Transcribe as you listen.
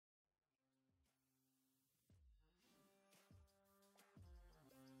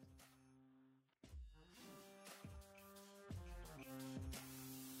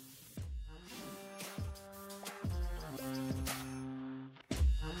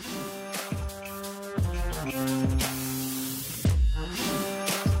You're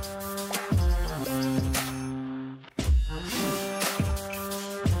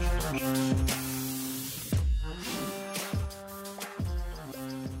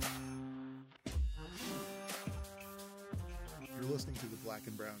listening to the Black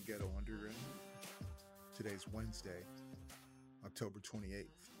and Brown Ghetto Underground. Today's Wednesday, October 28th.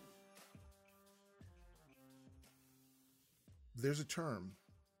 There's a term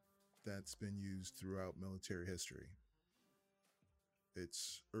that's been used throughout military history.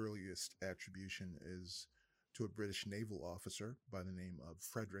 Its earliest attribution is to a British naval officer by the name of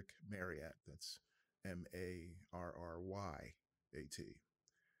Frederick Marryat. That's Marryat.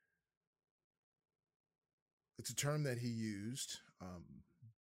 It's a term that he used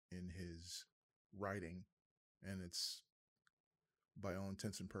in his writing, and it's, by all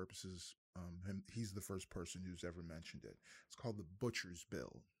intents and purposes, he's the first person who's ever mentioned it. It's called the Butcher's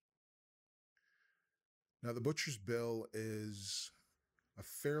Bill. Now, the Butcher's Bill is a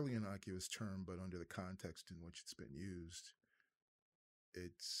fairly innocuous term, but under the context in which it's been used,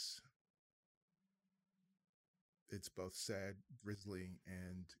 it's both sad, grisly,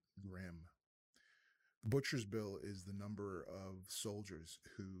 and grim. The Butcher's Bill is the number of soldiers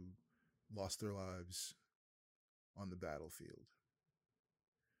who lost their lives on the battlefield.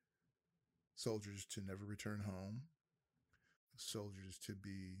 Soldiers to never return home, soldiers to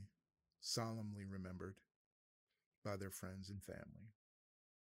be solemnly remembered by their friends and family.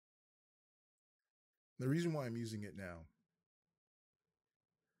 The reason why I'm using it now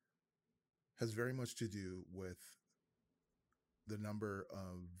has very much to do with the number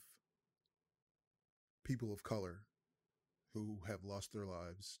of people of color who have lost their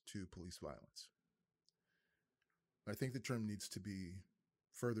lives to police violence. I think the term needs to be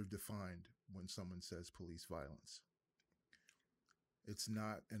further defined when someone says police violence. It's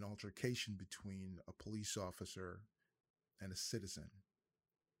not an altercation between a police officer and a citizen.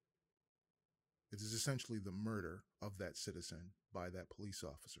 It is essentially the murder of that citizen by that police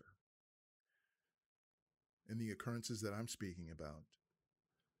officer. In the occurrences that I'm speaking about,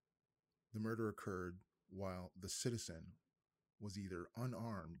 the murder occurred while the citizen was either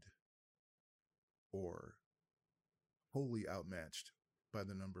unarmed or wholly outmatched by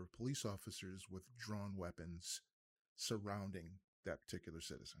the number of police officers with drawn weapons surrounding that particular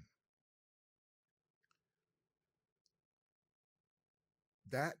citizen.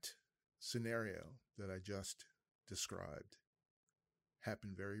 That scenario that I just described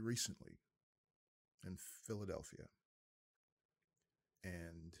happened very recently in Philadelphia.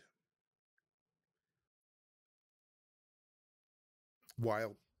 And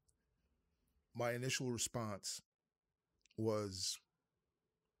while my initial response was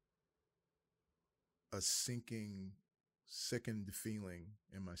a sinking, sickened feeling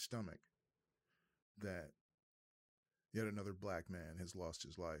in my stomach that yet another black man has lost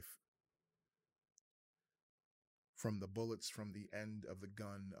his life from the bullets from the end of the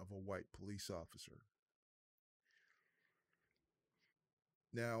gun of a white police officer.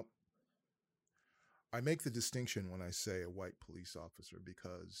 Now, I make the distinction when I say a white police officer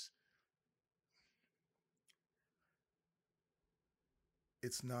because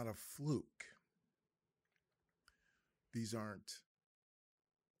it's not a fluke. These aren't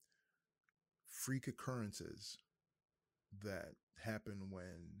freak occurrences that happen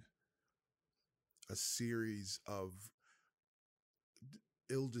when a series of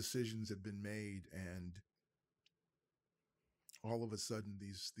ill decisions have been made and all of a sudden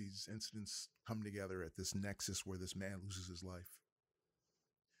these incidents come together at this nexus where this man loses his life.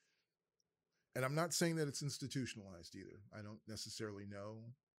 And I'm not saying that it's institutionalized either. I don't necessarily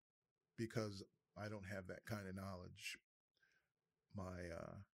know because I don't have that kind of knowledge. My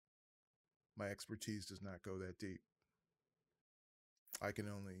expertise does not go that deep. I can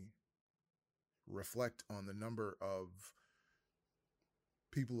only reflect on the number of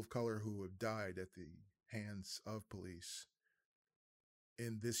people of color who have died at the hands of police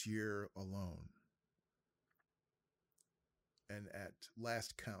in this year alone. And at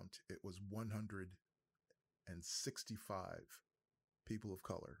last count, it was 165 people of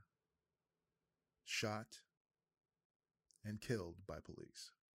color shot and killed by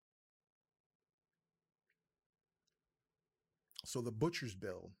police. So the Butcher's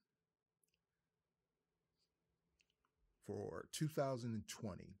Bill for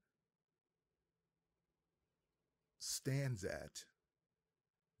 2020 stands at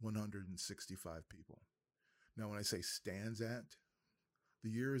 165 people. Now, when I say stands at, the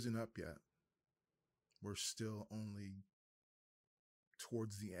year isn't up yet. We're still only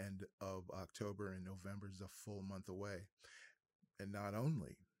towards the end of October, and November is a full month away. And not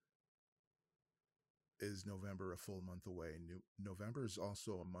only is November a full month away. November is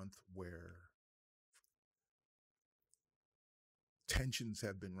also a month where tensions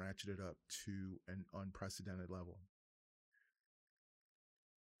have been ratcheted up to an unprecedented level.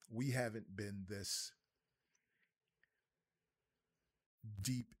 We haven't been this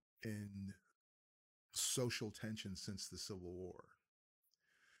deep in social tension since the Civil War.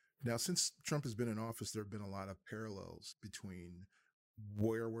 Now, since Trump has been in office, there have been a lot of parallels between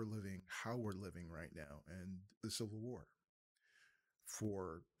where we're living, how we're living right now, and the Civil War.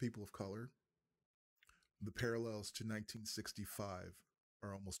 For people of color, the parallels to 1965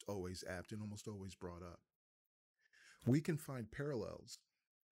 are almost always apt and almost always brought up. We can find parallels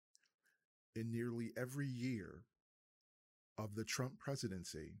in nearly every year of the Trump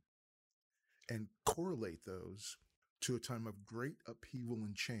presidency and correlate those to a time of great upheaval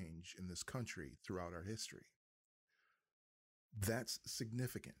and change in this country throughout our history. That's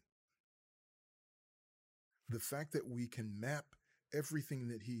significant. The fact that we can map everything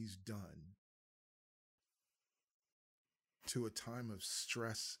that he's done to a time of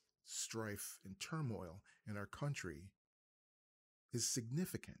stress, strife, and turmoil in our country is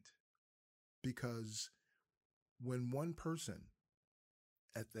significant, because when one person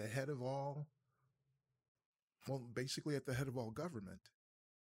at the head of all, well, basically at the head of all government,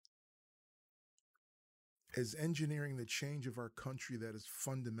 is engineering the change of our country that is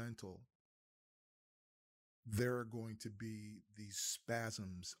fundamental, there are going to be these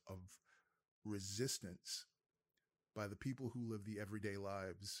spasms of resistance by the people who live the everyday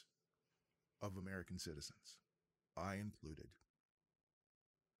lives of American citizens, I included.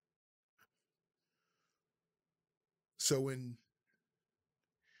 So when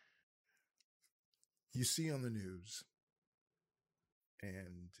you see on the news,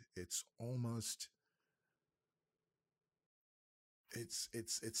 and it's almost, it's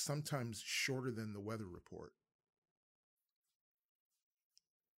sometimes shorter than the weather report,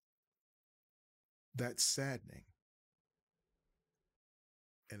 that's saddening.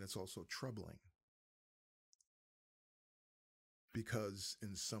 And it's also troubling, because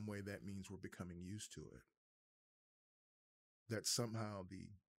in some way that means we're becoming used to it. That somehow the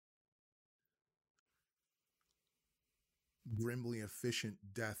grimly efficient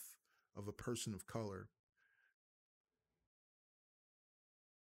death of a person of color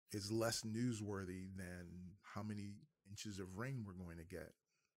is less newsworthy than how many inches of rain we're going to get.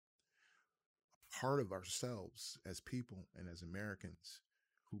 Part of ourselves as people and as Americans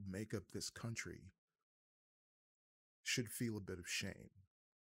who make up this country should feel a bit of shame.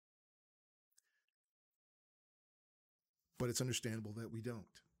 But it's understandable that we don't.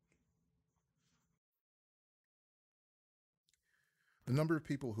 The number of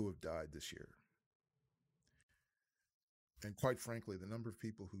people who have died this year, and quite frankly, the number of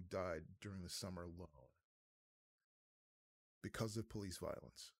people who died during the summer alone because of police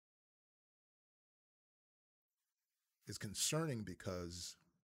violence, is concerning, because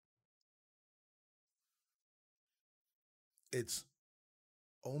it's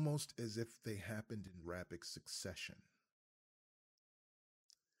almost as if they happened in rapid succession.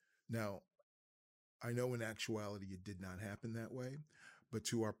 Now, I know in actuality it did not happen that way, but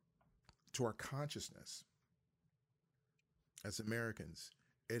to our consciousness as Americans,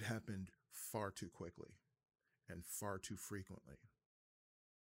 it happened far too quickly and far too frequently.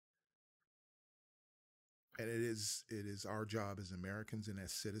 And it is our job as Americans and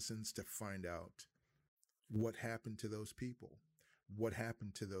as citizens to find out what happened to those people, what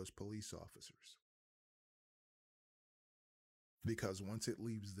happened to those police officers. Because once it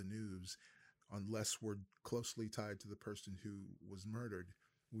leaves the news, unless we're closely tied to the person who was murdered,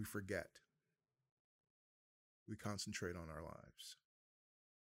 we forget. We concentrate on our lives.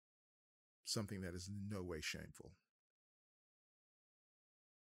 Something that is in no way shameful.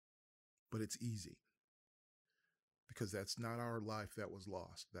 But it's easy, because that's not our life that was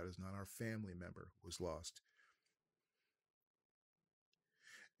lost. That is not our family member who was lost.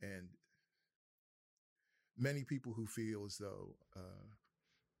 And many people who feel as though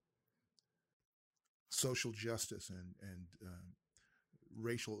social justice and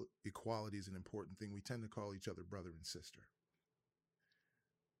racial equality is an important thing, we tend to call each other brother and sister,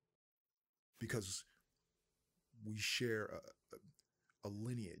 because we share a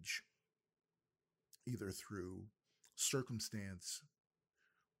lineage, either through circumstance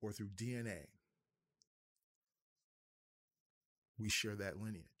or through DNA. We share that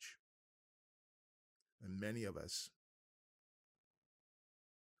lineage. And many of us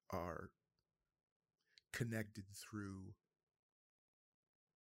are connected through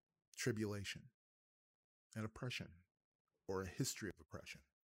tribulation and oppression, or a history of oppression.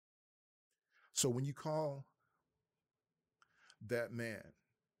 So when you call that man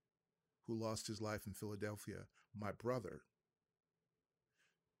who lost his life in Philadelphia my brother,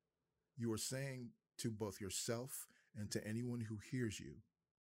 you are saying to both yourself and to anyone who hears you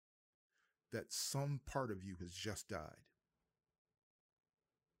that some part of you has just died.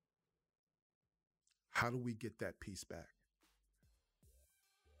 How do we get that peace back?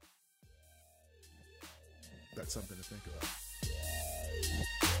 That's something to think about.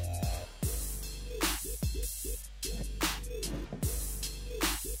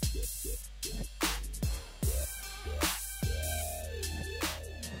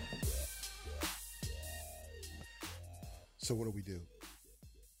 So what do we do?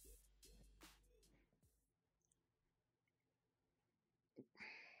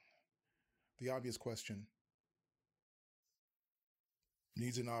 The obvious question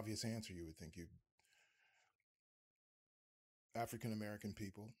needs an obvious answer, you would think. You African American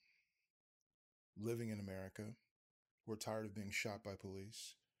people living in America who are tired of being shot by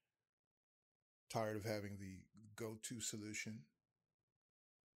police, tired of having the go-to solution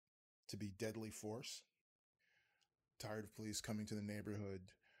to be deadly force, tired of police coming to the neighborhood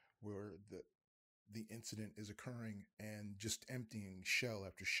where the incident is occurring and just emptying shell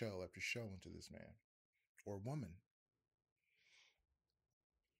after shell after shell into this man or woman.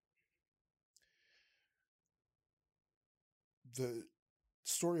 The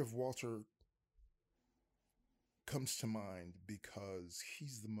story of Walter comes to mind because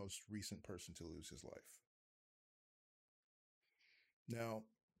he's the most recent person to lose his life. Now,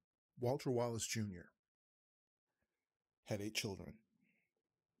 Walter Wallace Jr. had 8 children.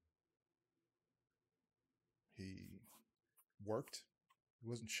 He worked, he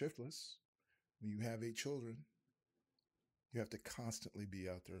wasn't shiftless. When you have 8 children, you have to constantly be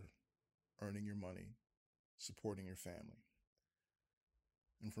out there earning your money, supporting your family.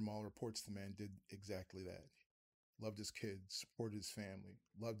 And from all reports, the man did exactly that. Loved his kids, supported his family,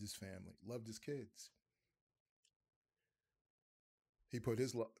 loved his family, loved his kids. He put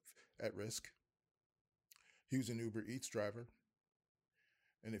his life at risk. He was an Uber Eats driver.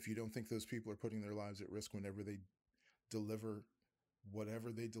 And if you don't think those people are putting their lives at risk whenever they deliver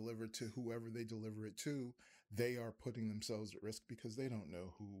whatever they deliver to whoever they deliver it to, they are putting themselves at risk because they don't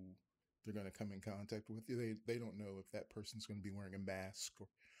know who they're going to come in contact with. They don't know if that person's going to be wearing a mask or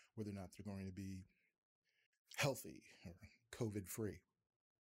whether or not they're going to be healthy or COVID free.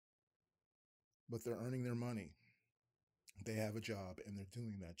 But they're earning their money. They have a job and they're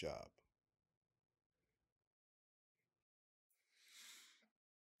doing that job.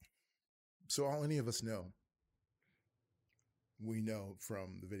 So all any of us know, we know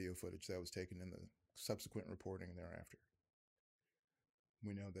from the video footage that was taken in the subsequent reporting thereafter.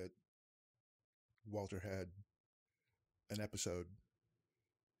 We know that Walter had an episode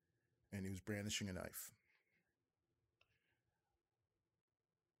and he was brandishing a knife.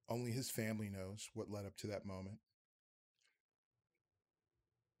 Only his family knows what led up to that moment.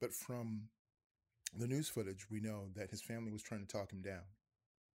 But from the news footage, we know that his family was trying to talk him down.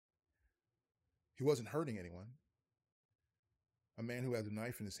 He wasn't hurting anyone. A man who has a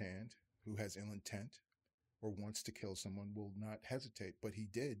knife in his hand, who has ill intent or wants to kill someone, will not hesitate. But he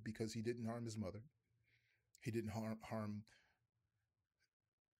did, because he didn't harm his mother. He didn't harm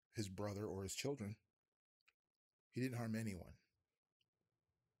his brother or his children. He didn't harm anyone.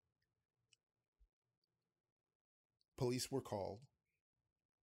 Police were called.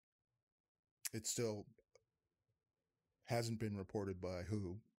 It still hasn't been reported by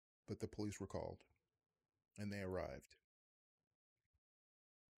who, but the police were called and they arrived.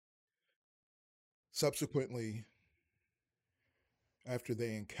 Subsequently, after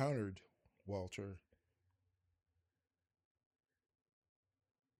they encountered Walter,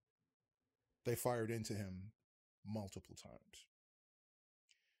 they fired into him multiple times.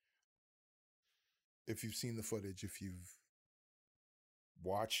 If you've seen the footage, if you've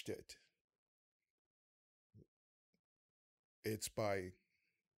watched it, it's by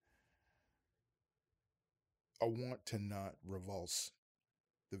a want to not revulse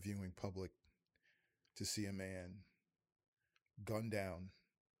the viewing public to see a man gunned down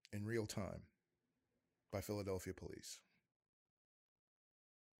in real time by Philadelphia police.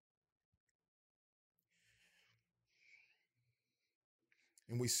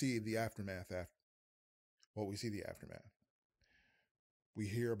 And we see the aftermath. We see the aftermath. We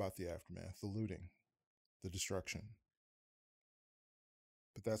hear about the aftermath, the looting, the destruction.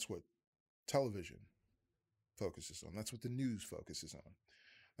 But that's what television focuses on. That's what the news focuses on.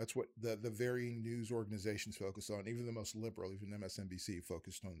 That's what the varying news organizations focus on. Even the most liberal, even MSNBC,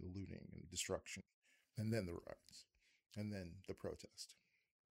 focused on the looting and the destruction, and then the riots, and then the protest.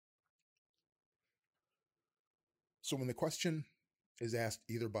 So when the question is asked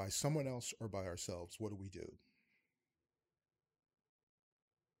either by someone else or by ourselves, what do we do?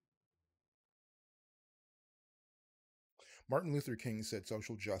 Martin Luther King said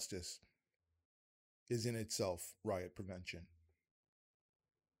social justice is in itself riot prevention.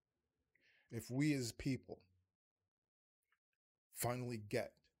 If we as people finally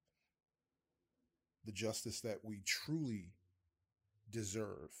get the justice that we truly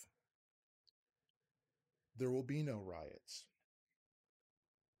deserve, there will be no riots.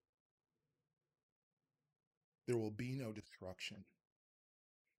 There will be no destruction.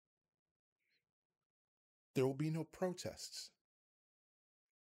 There will be no protests.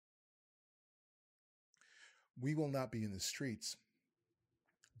 We will not be in the streets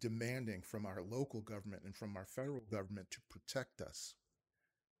demanding from our local government and from our federal government to protect us.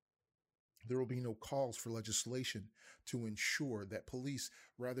 There will be no calls for legislation to ensure that police,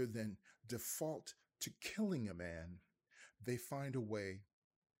 rather than default to killing a man, they find a way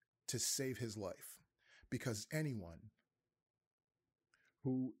to save his life. Because anyone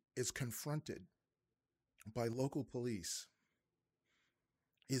who is confronted by local police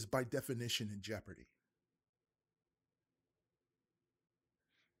is by definition in jeopardy.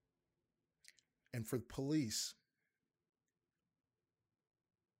 And for the police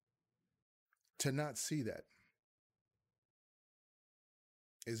to not see that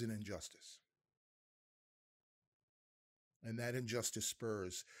is an injustice. And that injustice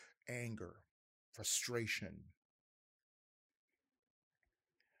spurs anger, frustration,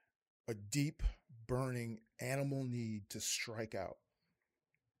 a deep, burning animal need to strike out.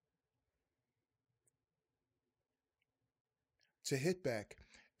 To hit back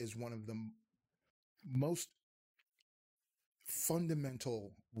is one of the most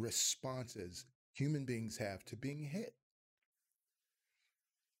fundamental responses human beings have to being hit.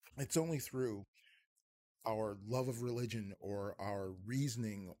 It's only through our love of religion or our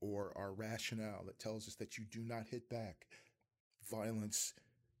reasoning or our rationale that tells us that you do not hit back. Violence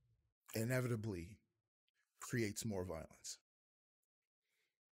inevitably creates more violence.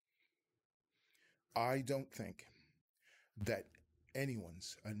 I don't think that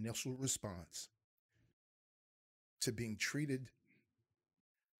anyone's initial response to being treated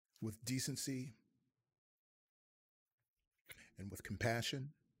with decency and with compassion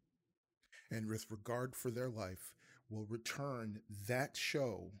and with regard for their life will return that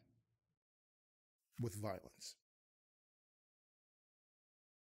show with violence.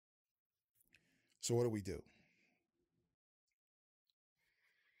 So what do we do?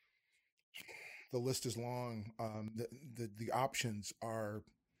 The list is long. The options are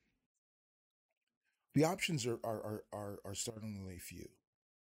startlingly few.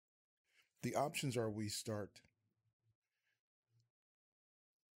 The options are we start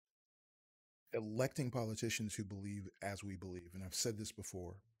electing politicians who believe as we believe, and I've said this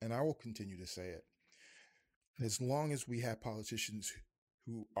before, and I will continue to say it. As long as we have politicians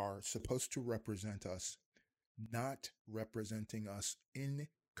who are supposed to represent us, not representing us in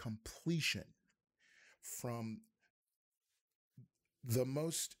completion, from the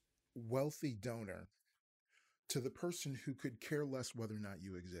most wealthy donor to the person who could care less whether or not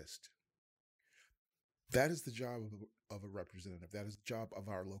you exist. That is the job of a representative. That is the job of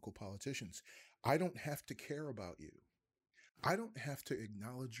our local politicians. I don't have to care about you. I don't have to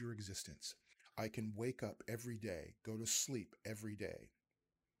acknowledge your existence. I can wake up every day, go to sleep every day,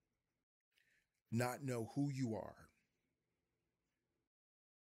 not know who you are,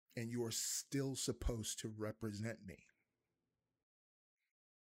 and you are still supposed to represent me.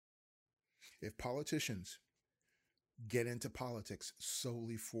 If politicians get into politics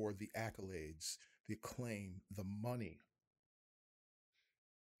solely for the accolades, the acclaim, the money,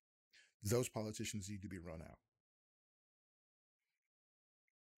 those politicians need to be run out.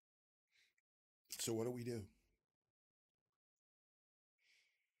 So what do?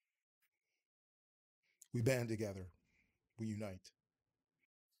 We band together. We unite.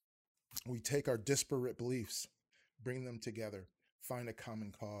 We take our disparate beliefs, bring them together, find a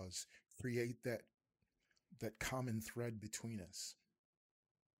common cause, create that common thread between us.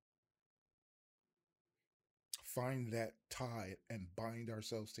 Find that tie and bind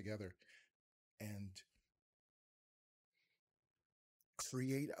ourselves together and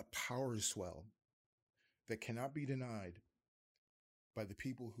create a power swell that cannot be denied by the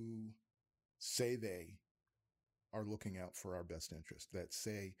people who say they are looking out for our best interest, that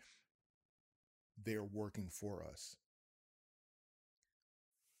say they're working for us.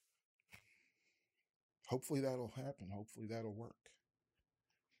 Hopefully that'll happen. Hopefully that'll work.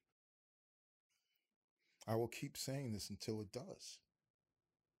 I will keep saying this until it does.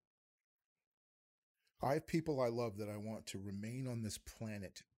 I have people I love that I want to remain on this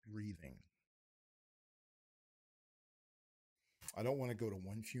planet breathing. I don't want to go to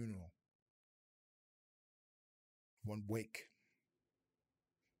one funeral, one wake.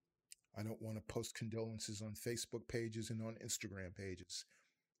 I don't want to post condolences on Facebook pages and on Instagram pages.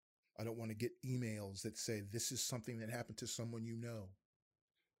 I don't want to get emails that say this is something that happened to someone you know.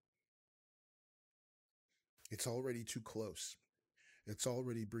 It's already too close. It's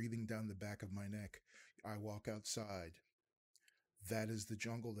already breathing down the back of my neck. I walk outside. That is the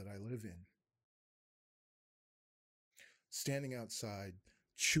jungle that I live in. Standing outside,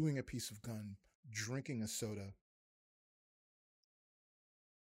 chewing a piece of gum, drinking a soda.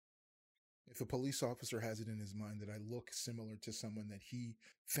 If a police officer has it in his mind that I look similar to someone that he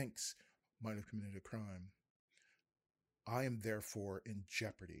thinks might have committed a crime, I am therefore in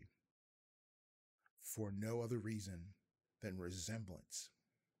jeopardy for no other reason than resemblance.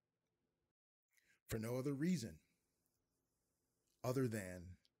 For no other reason other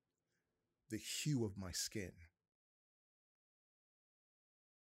than the hue of my skin.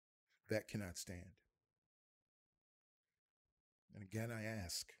 That cannot stand. And again, I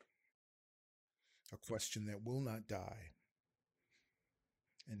ask a question that will not die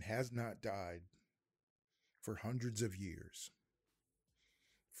and has not died for hundreds of years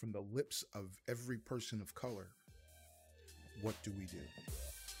from the lips of every person of color. What do we do?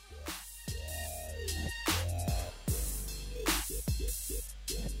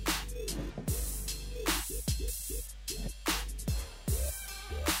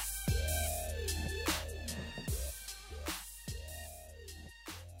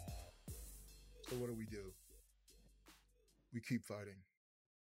 So what do? We keep fighting.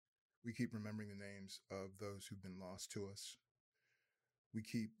 We keep remembering the names of those who've been lost to us. We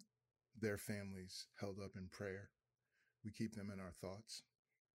keep their families held up in prayer. We keep them in our thoughts.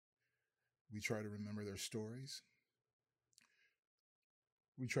 We try to remember their stories.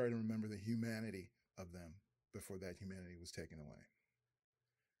 We try to remember the humanity of them before that humanity was taken away.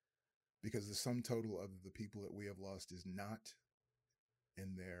 Because the sum total of the people that we have lost is not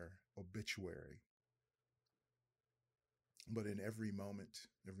in their obituary, but in every moment,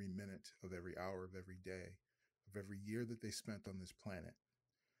 every minute of every hour of every day, of every year that they spent on this planet,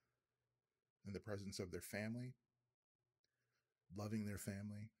 in the presence of their family, loving their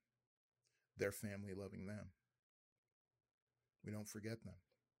family loving them. We don't forget them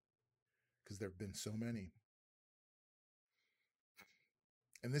because there have been so many.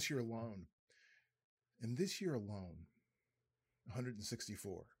 And this year alone,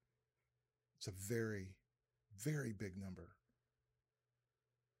 164. It's a very, very big number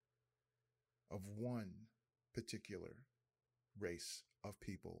of one particular race of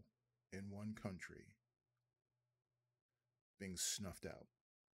people in one country being snuffed out.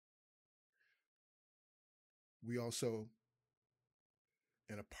 We also,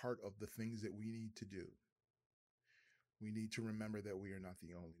 and a part of the things that we need to do, we need to remember that we are not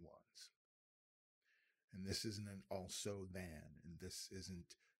the only ones. And this isn't an also than, and this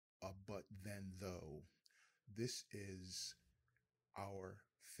isn't a but then though. This is our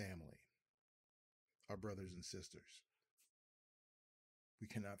family, our brothers and sisters. We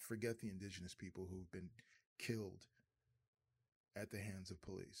cannot forget the indigenous people who've been killed at the hands of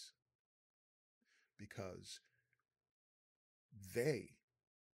police because they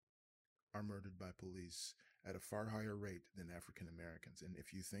are murdered by police at a far higher rate than African Americans. And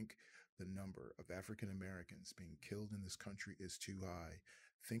if you think the number of African Americans being killed in this country is too high,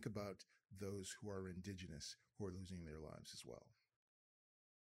 think about those who are indigenous who are losing their lives as well.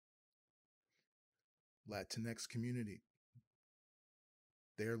 Latinx community,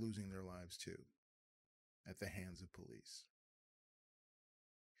 they're losing their lives too at the hands of police.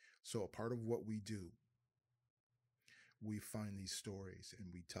 So a part of what we do, we find these stories and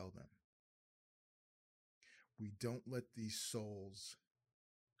we tell them. We don't let these souls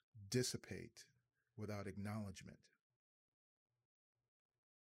dissipate without acknowledgement.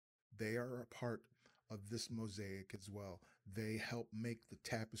 They are a part of this mosaic as well. They help make the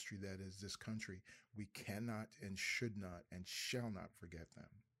tapestry that is this country. We cannot and should not and shall not forget them.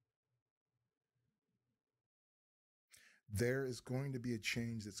 There is going to be a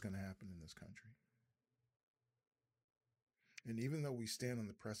change that's going to happen in this country. And even though we stand on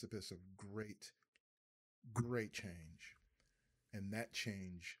the precipice of great, great change, and that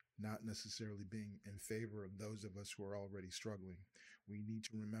change not necessarily being in favor of those of us who are already struggling, we need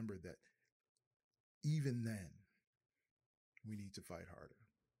to remember that even then, we need to fight harder.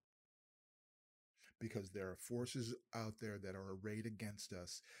 Because there are forces out there that are arrayed against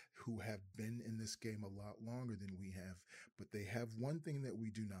us who have been in this game a lot longer than we have, but they have one thing that we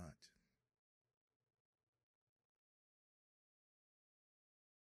do not.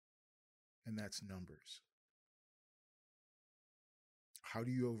 and that's numbers. How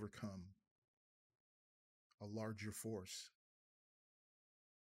do you overcome a larger force?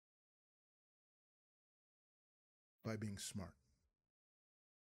 By being smart.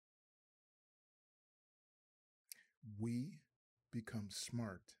 We become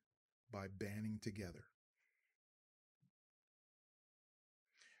smart by banding together.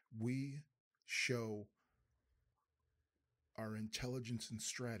 We show our intelligence and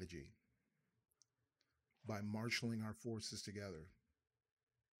strategy by marshaling our forces together,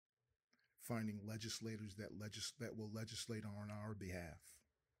 finding legislators that will legislate on our behalf.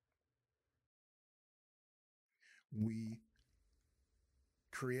 We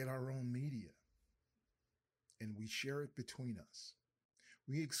create our own media and we share it between us.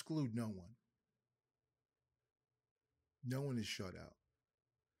 We exclude no one. No one is shut out.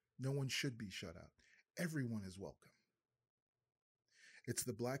 No one should be shut out. Everyone is welcome. It's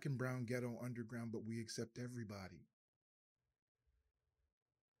the Black and Brown Ghetto Underground, but we accept everybody.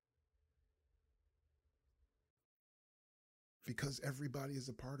 Because everybody is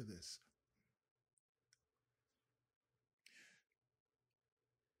a part of this.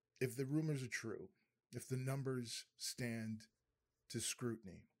 If the rumors are true, if the numbers stand to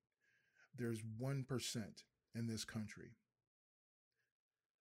scrutiny, there's 1% in this country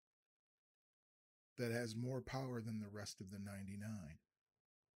that has more power than the rest of the 99.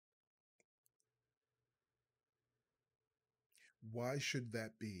 Why should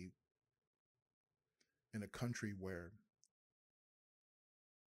that be in a country where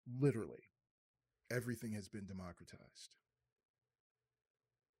literally everything has been democratized?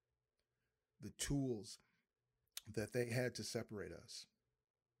 The tools that they had to separate us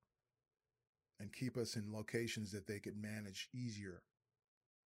and keep us in locations that they could manage easier,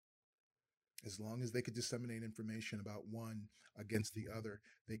 as long as they could disseminate information about one against the other,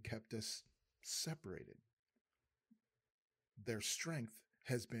 they kept us separated. Their strength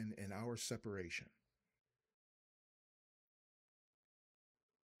has been in our separation.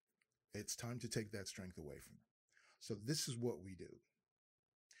 It's time to take that strength away from them. So this is what we do.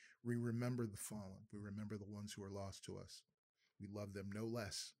 We remember the fallen. We remember the ones who are lost to us. We love them no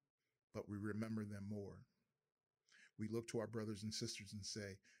less, but we remember them more. We look to our brothers and sisters and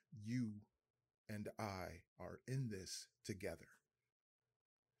say, you and I are in this together.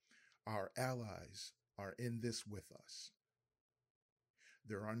 Our allies are in this with us.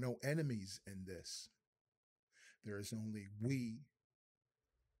 There are no enemies in this. There is only we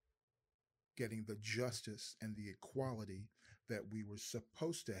getting the justice and the equality that we were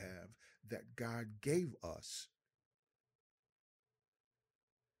supposed to have, that God gave us.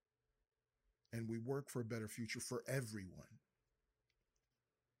 And we work for a better future for everyone.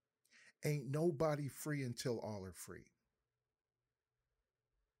 Ain't nobody free until all are free.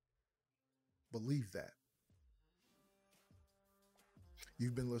 Believe that.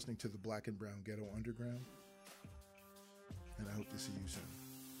 You've been listening to the Black and Brown Ghetto Underground, and I hope to see you soon.